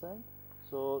is concerned.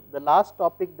 So, the last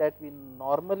topic that we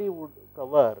normally would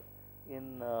cover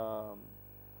in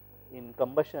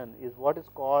combustion is what is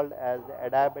called as the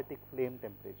adiabatic flame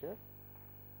temperature.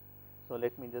 So,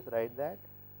 let me just write that,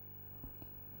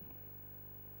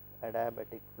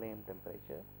 adiabatic flame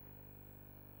temperature.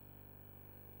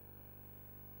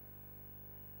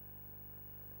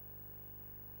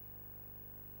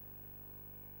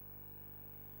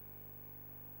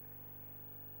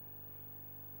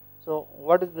 So,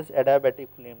 what is this adiabatic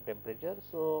flame temperature?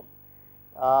 So,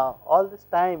 all this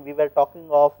time we were talking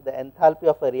of the enthalpy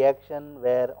of a reaction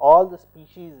where all the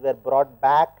species were brought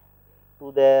back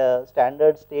to the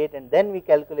standard state, and then we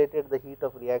calculated the heat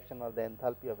of reaction or the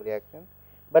enthalpy of reaction.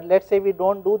 But let us say we do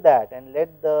not do that and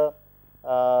let the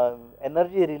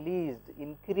energy released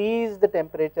increase the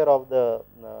temperature of the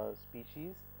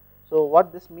species. So,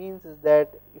 what this means is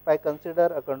that if I consider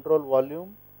a control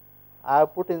volume, I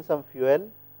have put in some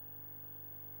fuel,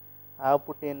 I have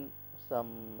put in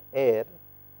some air,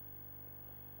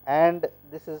 and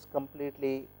this is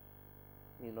completely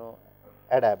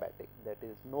adiabatic, that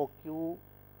is no Q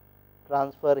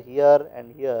transfer here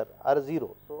and here are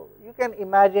 0. So, you can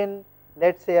imagine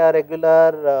let us say a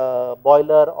regular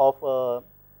boiler of a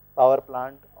power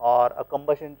plant, or a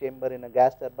combustion chamber in a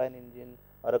gas turbine engine,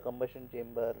 or a combustion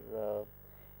chamber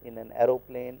in an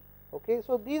aeroplane. Okay.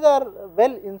 So, these are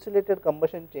well insulated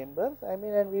combustion chambers, I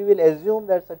mean, and we will assume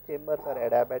that such chambers are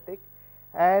adiabatic,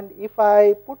 and if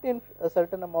I put in a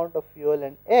certain amount of fuel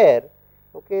and air,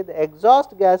 okay, the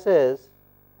exhaust gases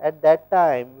at that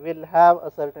time will have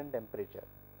a certain temperature.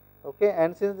 Okay.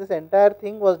 And since this entire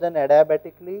thing was done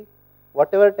adiabatically,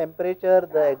 whatever temperature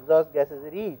the exhaust gases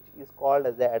reach is called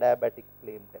as the adiabatic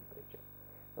flame temperature.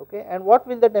 Okay. And what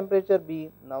will the temperature be?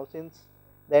 Now, since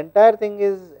the entire thing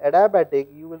is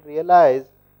adiabatic, you will realize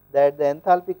that the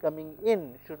enthalpy coming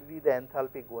in should be the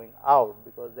enthalpy going out,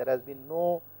 because there has been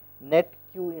no net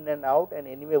Q in and out, and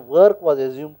anyway work was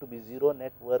assumed to be 0,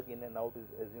 net work in and out is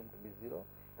assumed to be 0,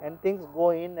 and things go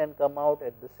in and come out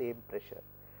at the same pressure.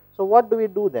 So, what do we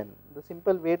do then? The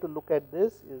simple way to look at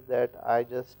this is that I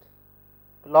just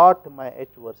plot my H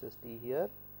versus T here.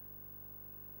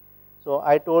 So,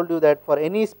 I told you that for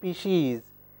any species,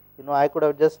 I could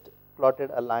have just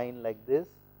plotted a line like this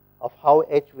of how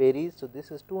H varies. So, this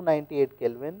is 298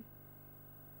 Kelvin,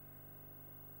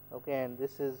 okay, and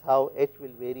this is how H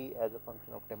will vary as a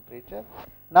function of temperature.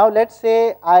 Now, let us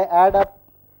say I add up,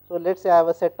 so let us say I have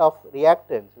a set of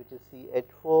reactants which is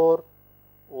CH4,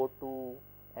 O2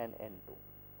 and N2.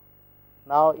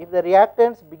 Now, if the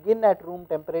reactants begin at room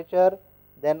temperature,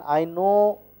 then I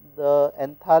know the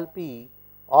enthalpy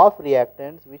of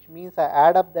reactants, which means I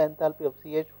add up the enthalpy of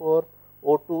CH4,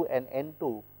 O2 and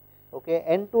N2. Okay.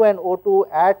 N2 and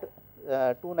O2 at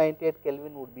 298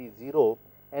 Kelvin would be 0,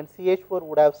 and CH4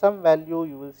 would have some value,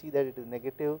 you will see that it is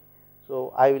negative.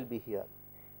 So, I will be here.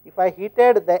 If I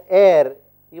heated the air,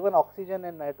 even oxygen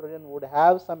and nitrogen would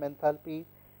have some enthalpy,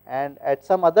 and at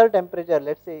some other temperature,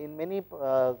 let us say in many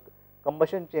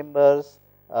combustion chambers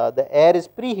the air is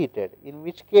preheated, in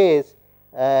which case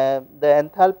the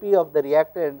enthalpy of the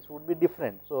reactants would be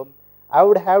different. So, I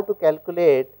would have to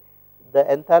calculate the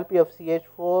enthalpy of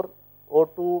CH4,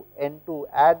 O2, N2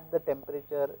 at the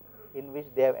temperature in which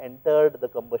they have entered the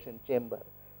combustion chamber.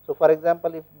 So, for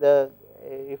example, if the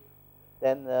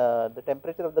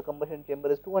temperature of the combustion chamber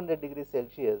is 200 degrees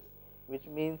Celsius, which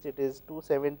means it is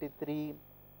 273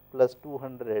 plus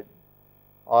 200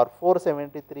 or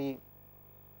 473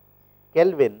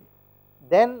 Kelvin,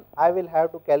 then I will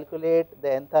have to calculate the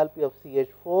enthalpy of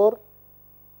CH4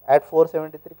 at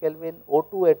 473 Kelvin,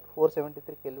 O2 at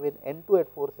 473 Kelvin, N2 at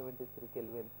 473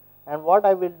 Kelvin. And what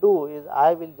I will do is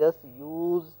I will just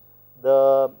use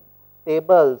the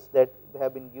tables that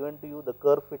have been given to you, the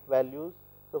curve fit values.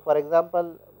 So, for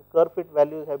example, curve fit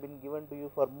values have been given to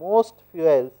you for most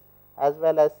fuels as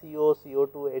well as CO,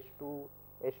 CO2, H2,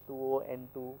 H2O,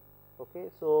 N2. Okay.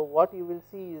 So, what you will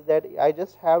see is that I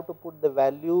just have to put the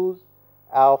values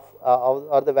of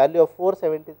or the value of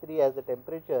 473 as the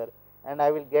temperature, and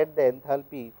I will get the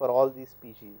enthalpy for all these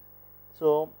species.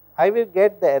 So, I will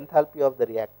get the enthalpy of the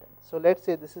reactant. So, let us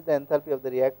say this is the enthalpy of the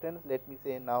reactants. Let me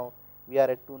say now we are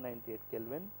at 298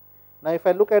 Kelvin. Now, if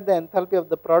I look at the enthalpy of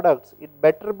the products, it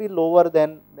better be lower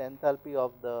than the enthalpy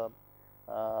of the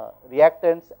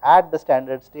reactants at the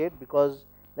standard state, because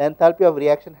the enthalpy of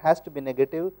reaction has to be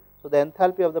negative. So, the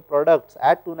enthalpy of the products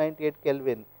at 298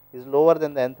 Kelvin is lower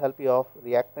than the enthalpy of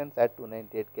reactants at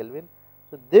 298 Kelvin.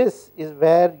 So, this is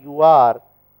where you are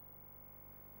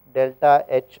delta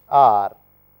HR,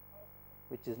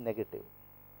 which is negative.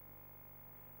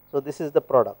 So, this is the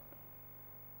product.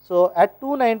 So, at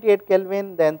 298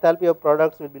 Kelvin, the enthalpy of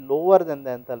products will be lower than the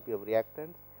enthalpy of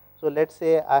reactants. So, let us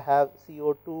say I have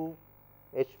CO2,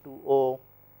 H2O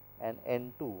and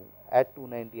N2 at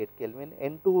 298 Kelvin.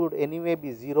 N2 would anyway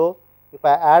be 0. If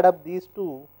I add up these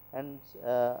two and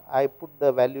I put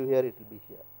the value here, it will be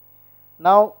here.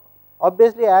 Now,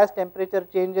 obviously, as temperature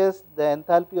changes, the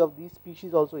enthalpy of these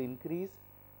species also increase,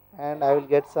 and I will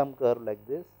get some curve like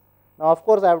this. Now, of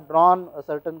course, I have drawn a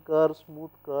certain curve,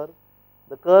 smooth curve.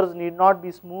 The curves need not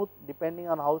be smooth, depending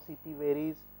on how Cp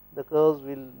varies, the curves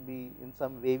will be in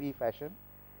some wavy fashion.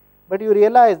 But you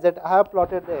realize that I have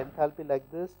plotted the enthalpy like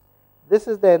this. This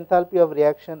is the enthalpy of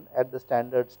reaction at the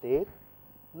standard state.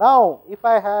 Now, if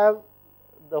I have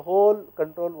the whole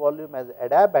control volume as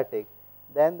adiabatic,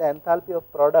 then the enthalpy of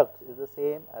products is the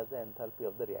same as the enthalpy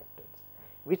of the reactants,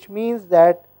 which means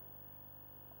that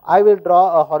I will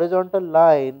draw a horizontal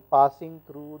line passing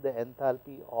through the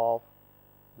enthalpy of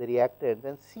the reactants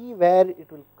and see where it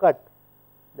will cut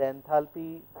the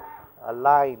enthalpy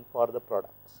line for the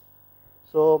products.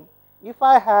 So, if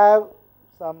I have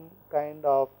some kind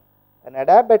of an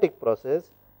adiabatic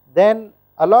process, then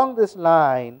along this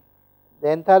line the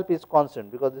enthalpy is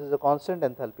constant, because this is a constant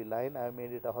enthalpy line. I have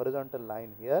made it a horizontal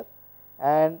line here.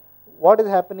 and what is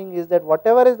happening is that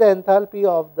whatever is the enthalpy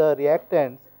of the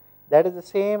reactants, that is the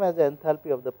same as the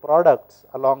enthalpy of the products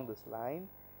along this line,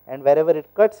 and wherever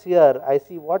it cuts here, I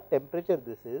see what temperature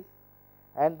this is,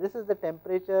 and this is the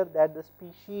temperature that the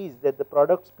species, that the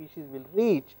product species will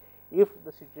reach if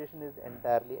the situation is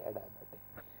entirely adiabatic,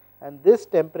 and this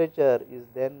temperature is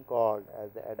then called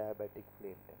as the adiabatic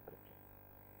flame temperature.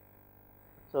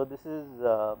 So, this is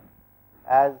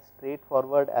as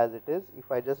straightforward as it is.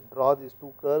 If I just draw these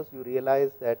two curves, you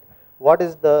realize that what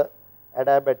is the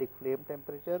adiabatic flame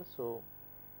temperature. So,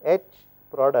 H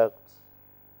products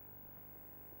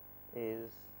is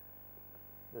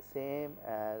the same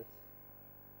as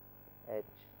H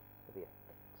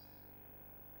reactants.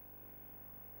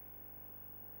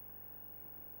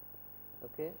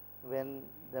 Okay. When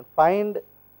then find,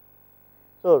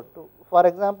 so for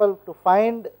example, to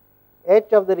find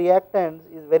H of the reactants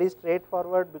is very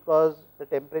straightforward because the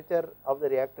temperature of the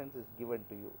reactants is given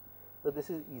to you. So,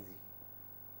 this is easy.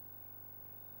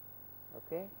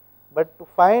 Okay. But to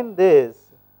find this,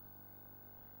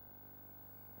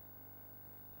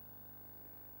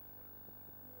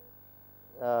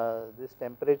 this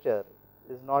temperature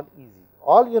is not easy.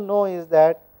 All you know is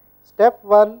that step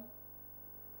 1,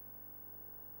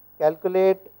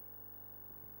 calculate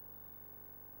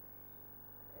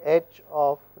H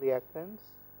of reactants,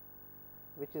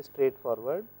 which is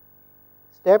straightforward.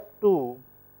 Step 2,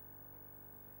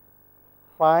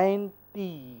 find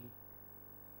T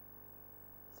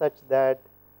such that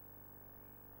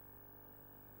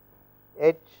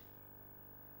H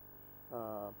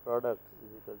products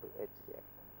is equal to H reactant.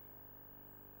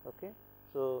 Okay.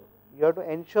 So, you have to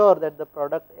ensure that the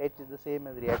product H is the same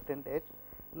as reactant H.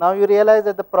 Now, you realize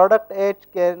that the product H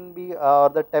can be or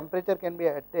the temperature can be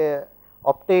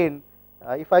obtained.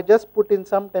 If I just put in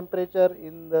some temperature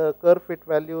in the curve fit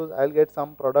values, I will get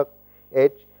some product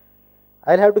H.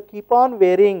 I will have to keep on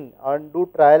varying and do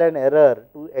trial and error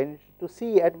to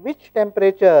see at which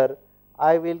temperature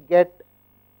I will get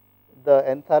the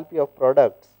enthalpy of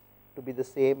products to be the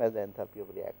same as the enthalpy of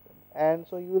reactants. And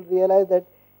so, you will realize that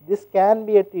this can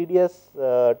be a tedious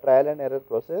trial and error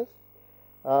process.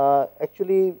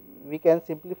 Actually, we can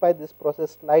simplify this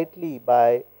process slightly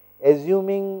by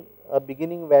assuming a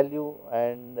beginning value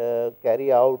and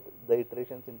carry out the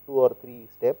iterations in 2 or 3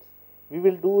 steps. We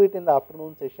will do it in the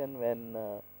afternoon session when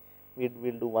we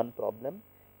will do one problem,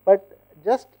 but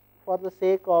just for the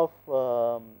sake of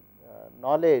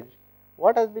knowledge,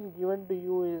 what has been given to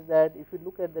you is that if you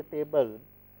look at the table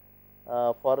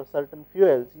for certain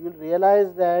fuels, you will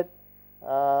realize that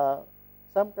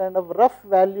some kind of rough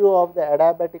value of the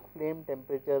adiabatic flame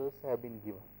temperatures have been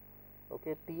given.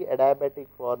 Okay, T adiabatic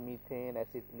for methane,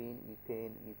 acetylene,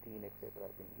 ethane, ethene, etc.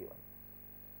 have been given.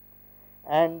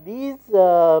 And these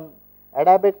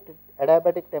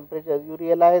adiabatic temperatures, you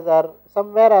realize, are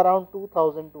somewhere around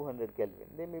 2200 Kelvin.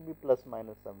 They may be plus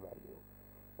minus some value.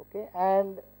 Okay,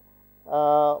 and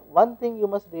one thing you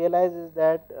must realize is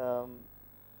that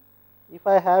if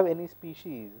I have any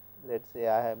species, let us say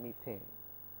I have methane,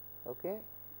 okay,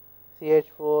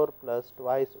 CH4 plus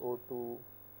twice O2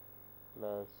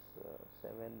 plus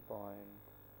 7.52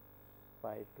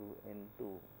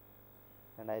 N2,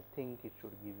 and I think it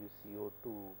should give you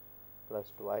CO2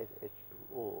 plus twice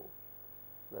H2O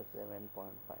plus 7.52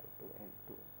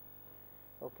 N2.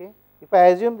 Okay. If I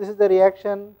assume this is the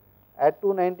reaction at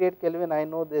 298 Kelvin, I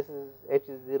know this is H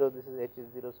is 0, this is H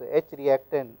is 0. So, H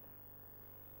reactant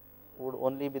would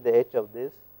only be the H of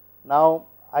this. Now,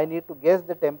 I need to guess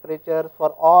the temperature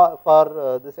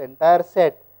for this entire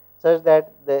set, such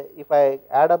that if I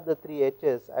add up the 3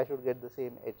 H's, I should get the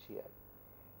same H here.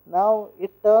 Now,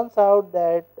 it turns out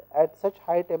that at such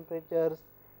high temperatures,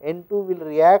 N2 will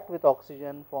react with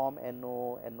oxygen, form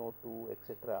NO, NO2,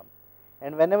 etc.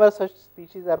 And whenever such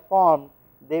species are formed,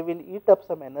 they will eat up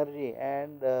some energy,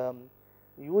 and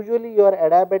usually your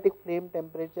adiabatic flame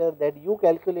temperature that you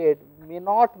calculate may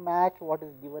not match what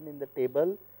is given in the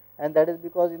table, and that is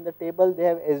because in the table they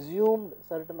have assumed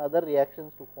certain other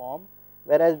reactions to form,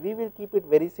 whereas we will keep it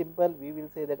very simple. We will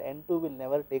say that N2 will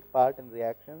never take part in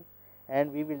reactions,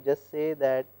 and we will just say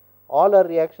that all our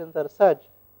reactions are such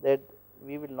that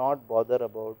we will not bother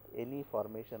about any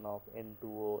formation of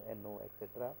N2O, NO,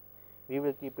 etc. We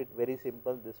will keep it very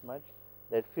simple this much,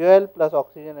 that fuel plus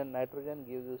oxygen and nitrogen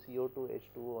gives you CO2,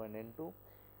 H2O and N2,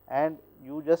 and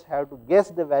you just have to guess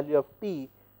the value of T,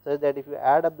 such that if you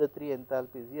add up the 3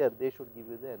 enthalpies here, they should give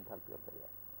you the enthalpy of the reaction.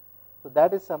 So,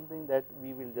 that is something that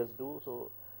we will just do.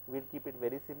 So, we will keep it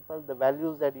very simple. The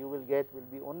values that you will get will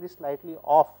be only slightly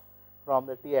off from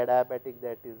the T adiabatic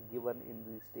that is given in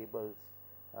these tables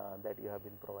that you have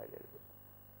been provided with.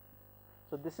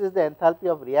 So, this is the enthalpy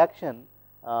of reaction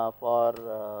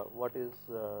for what is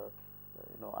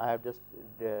I have just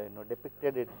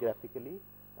depicted it graphically,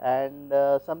 and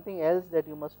something else that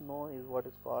you must know is what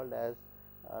is called as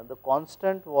the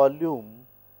constant volume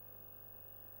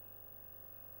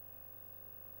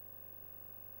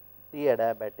T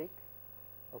adiabatic.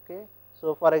 Okay.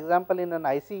 So, for example, in an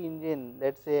IC engine,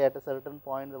 let us say at a certain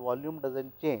point the volume does not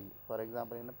change. For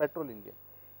example, in a petrol engine,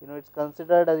 it is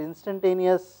considered as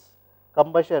instantaneous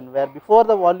combustion, where before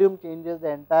the volume changes the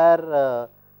entire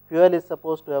fuel is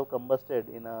supposed to have combusted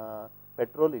in a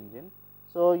petrol engine.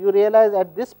 So, you realize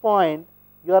at this point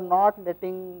you are not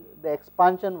letting the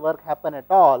expansion work happen at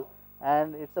all,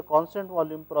 and it is a constant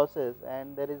volume process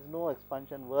and there is no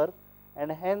expansion work,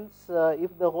 and hence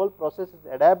if the whole process is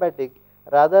adiabatic,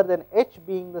 rather than H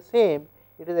being the same,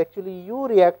 it is actually U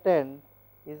reactant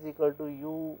is equal to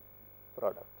U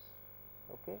products.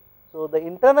 Okay. So, the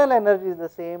internal energy is the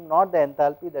same, not the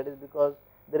enthalpy, that is because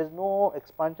there is no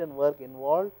expansion work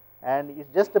involved and it is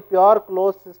just a pure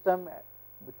closed system,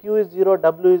 the Q is 0,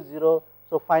 W is 0.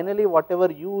 So, finally, whatever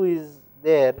U is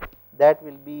there, that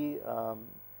will be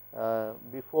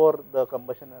before the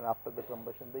combustion and after the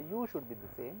combustion, the U should be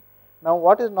the same. Now,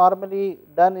 what is normally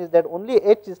done is that only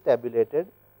H is tabulated.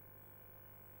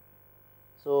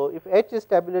 So, if H is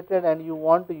tabulated and you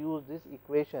want to use this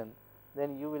equation,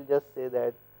 then you will just say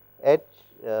that H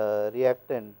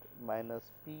reactant minus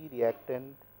P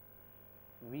reactant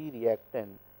V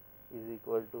reactant is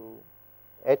equal to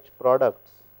H products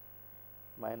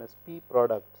minus P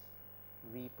products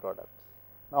V products.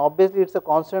 Now, obviously, it is a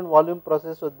constant volume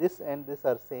process. So, this and this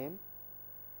are same.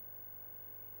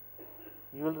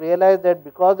 You will realize that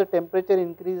because the temperature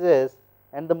increases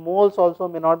and the moles also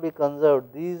may not be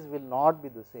conserved, these will not be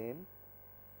the same.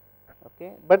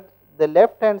 Okay. But the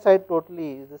left hand side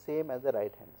totally is the same as the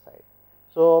right hand side.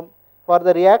 So, for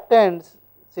the reactants,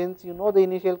 since you know the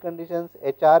initial conditions,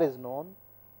 HR is known,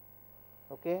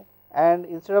 okay, and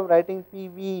instead of writing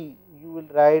PV, you will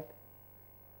write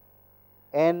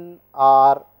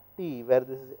nRT, where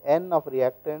this is N of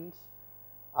reactants,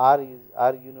 R is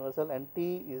R universal and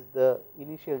T is the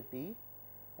initial T,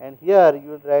 and here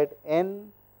you will write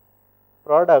N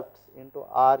products into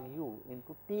RU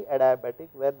into T adiabatic,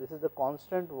 where this is the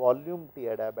constant volume T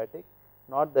adiabatic,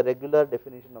 not the regular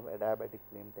definition of adiabatic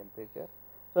flame temperature.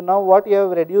 So, now what you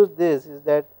have reduced this is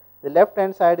that the left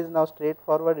hand side is now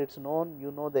straightforward, it is known,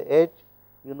 you know the H,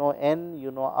 you know N, you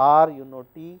know R, you know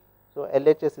T. So,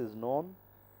 LHS is known.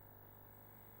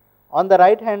 On the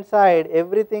right hand side,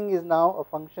 everything is now a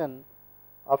function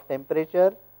of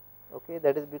temperature. Okay,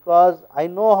 that is because I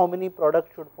know how many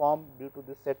products should form due to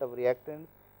this set of reactants.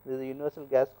 This is a universal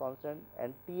gas constant,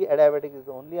 and T adiabatic is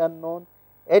the only unknown.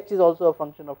 H is also a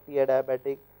function of T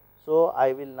adiabatic. So,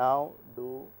 I will now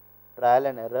do trial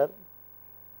and error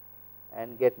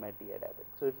and get my T adiabatic.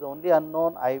 So, it is the only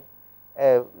unknown. I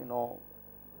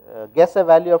guess a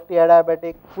value of T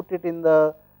adiabatic, put it in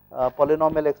the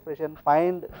polynomial expression,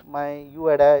 find my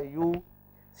U,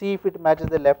 see if it matches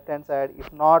the left hand side.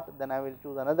 If not, then I will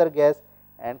choose another guess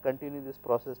and continue this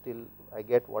process till I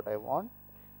get what I want,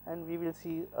 and we will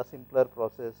see a simpler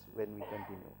process when we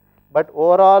continue. But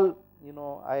overall,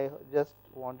 I just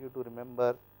want you to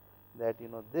remember that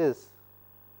this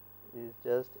is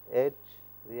just H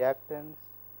reactants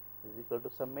is equal to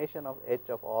summation of H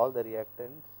of all the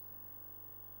reactants,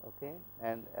 okay,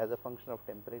 and as a function of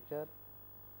temperature,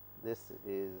 this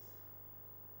is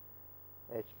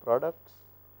H products,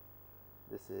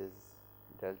 this is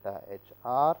delta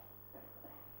HR,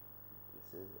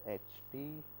 this is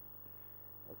HT.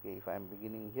 Okay, if I am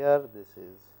beginning here, this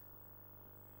is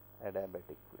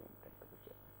adiabatic flame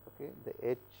temperature. Okay, the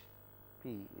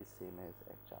HP is same as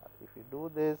HR. If you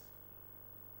do this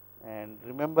and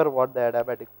remember what the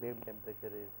adiabatic flame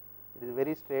temperature is, it is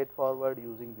very straightforward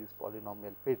using these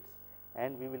polynomial fits,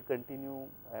 and we will continue.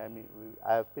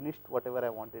 I have finished whatever I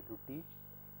wanted to teach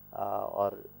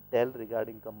or tell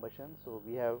regarding combustion. So,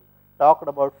 we have talked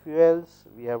about fuels,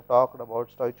 we have talked about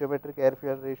stoichiometric air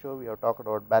fuel ratio, we have talked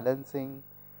about balancing,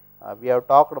 we have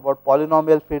talked about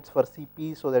polynomial fits for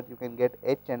CP, so that you can get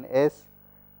H and S,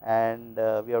 and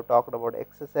we have talked about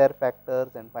excess air factors,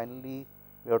 and finally,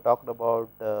 we have talked about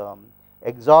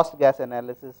exhaust gas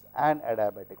analysis and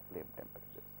adiabatic flame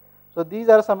temperatures. So, these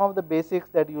are some of the basics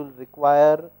that you will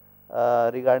require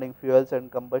regarding fuels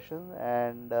and combustion,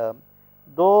 and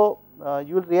though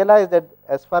you will realize that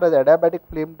as far as adiabatic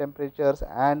flame temperatures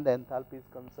and the enthalpy is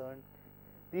concerned,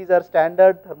 these are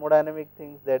standard thermodynamic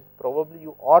things that probably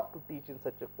you ought to teach in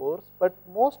such a course, but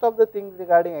most of the things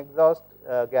regarding exhaust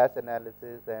gas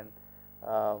analysis and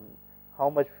how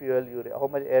much fuel how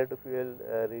much air to fuel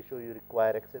ratio you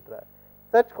require, etc.,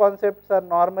 Such concepts are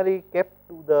normally kept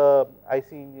to the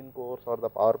IC engine course or the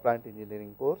power plant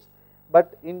engineering course,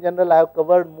 but in general I have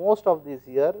covered most of these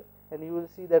here, and you will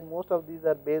see that most of these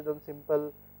are based on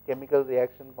simple chemical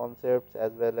reaction concepts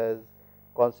as well as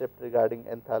concept regarding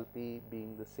enthalpy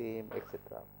being the same,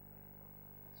 etc.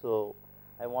 So,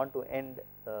 I want to end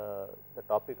the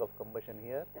topic of combustion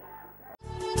here.